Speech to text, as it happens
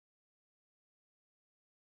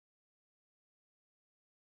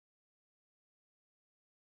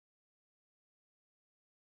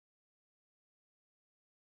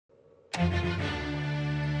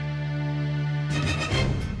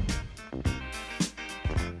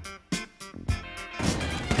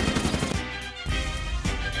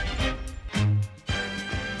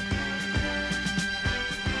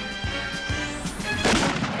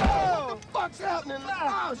What's happening?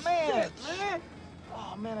 Oh, man. shit, man.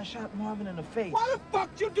 Oh, man, I shot Marvin in the face. Why the fuck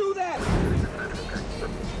you do that?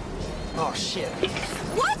 Oh, shit.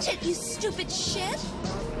 Watch it, you stupid shit!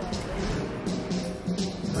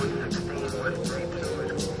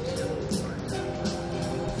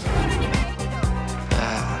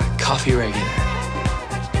 Coffee regular.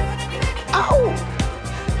 Ow!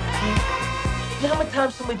 You know how many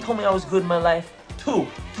times somebody told me I was good in my life?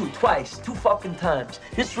 Twice, two fucking times.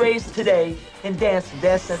 This raised today and dancing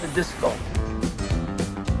at the disco.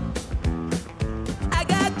 I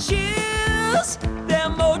got chills, they're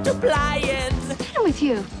multiplying. What's the matter with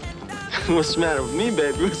you? What's the matter with me,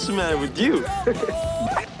 baby? What's the matter with you?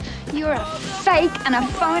 You're a fake and a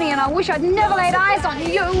phony, and I wish I'd never laid eyes on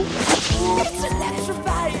you. It's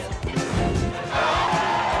electrifying.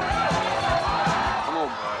 Come on,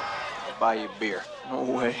 boy. I'll buy you a beer. No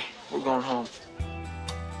way. We're going home.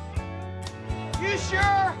 You sure?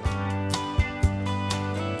 I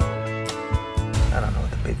don't know what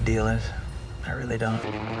the big deal is. I really don't.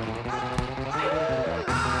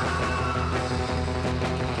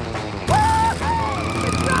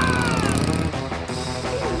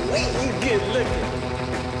 Get looking.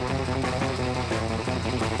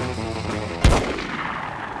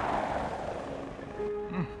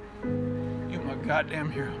 You're my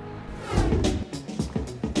goddamn hero.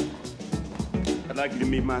 I'd like you to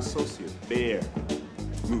meet my associate, Bear.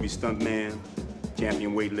 Movie stuntman,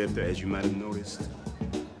 champion weightlifter, as you might have noticed.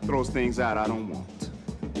 Throws things out I don't want.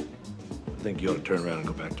 I think you ought to turn around and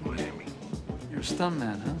go back to Miami. You're a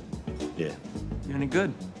stuntman, huh? Yeah. You any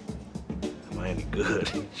good? Am I any good?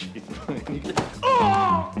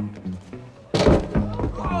 Oh!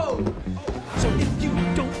 So if you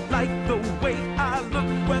don't like the way I look,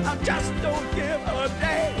 well, I just don't give a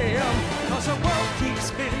damn. Cause the world keeps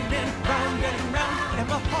spinning round and round, and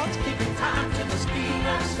my heart's keeping time to the speed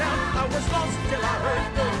of sound. I was lost till I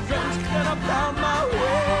heard those drums, then I found my way.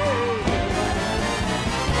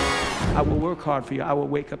 I will work hard for you. I will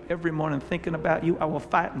wake up every morning thinking about you. I will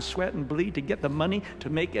fight and sweat and bleed to get the money to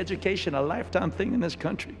make education a lifetime thing in this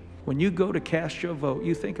country. When you go to cast your vote,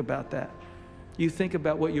 you think about that. You think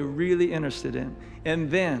about what you're really interested in,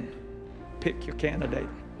 and then pick your candidate.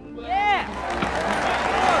 Yeah!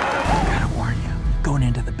 I gotta warn you, going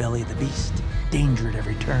into the belly of the beast, danger at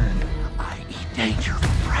every turn. I eat danger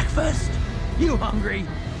for breakfast. You hungry?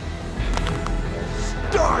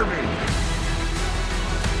 Starving!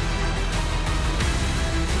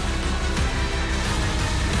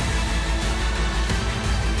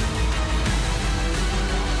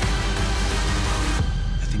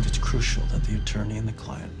 I think it's crucial that the attorney and the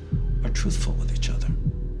client are truthful with each other.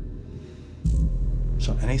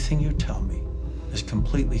 So anything you tell me is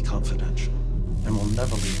completely confidential and will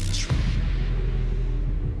never leave this room.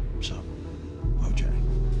 So, OJ,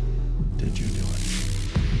 did you do it?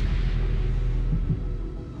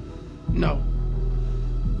 No.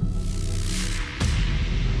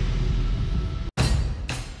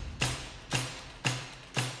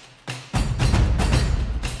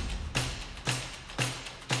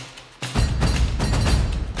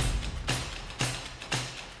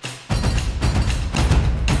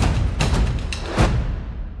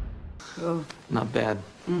 Not bad.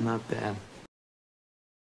 Not bad.